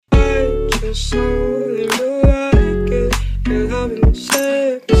just only you like it. You're having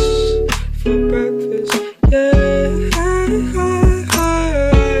sex for breakfast, yeah.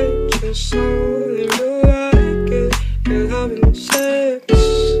 Just only you like it. You're having sex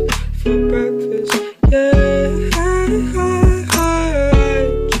for breakfast, yeah.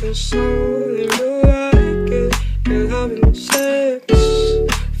 Just only you like it. You're having sex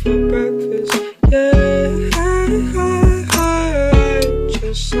for breakfast, yeah.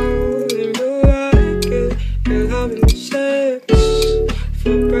 Just only you like it. You're having sex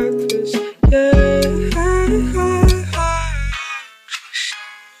for breakfast, yeah.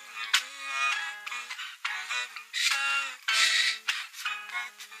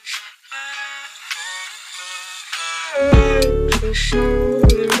 Just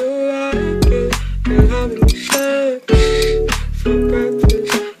only you like it. You're having sex for breakfast, yeah.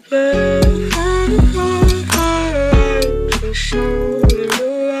 Just only you like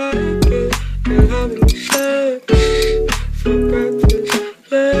it. You're having sex for breakfast,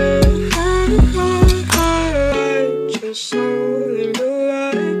 yeah. Just only you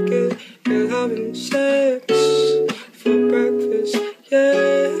like it. You're having sex for breakfast,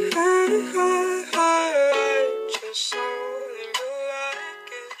 yeah. Just only you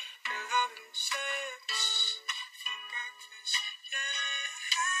like it. You're having sex for breakfast,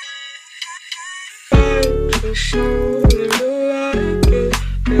 yeah. Just only you like it.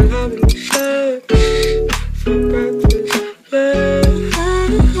 You're having sex for breakfast, yeah.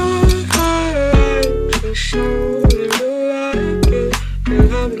 Just only you like it. You're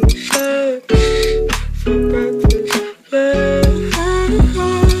having sex for breakfast, yeah.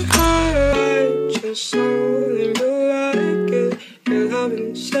 Just only you like it. You're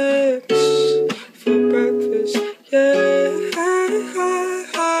having sex for breakfast, yeah.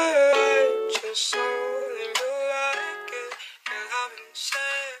 Just only you like it. You're having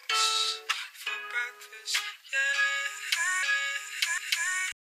sex for breakfast, yeah.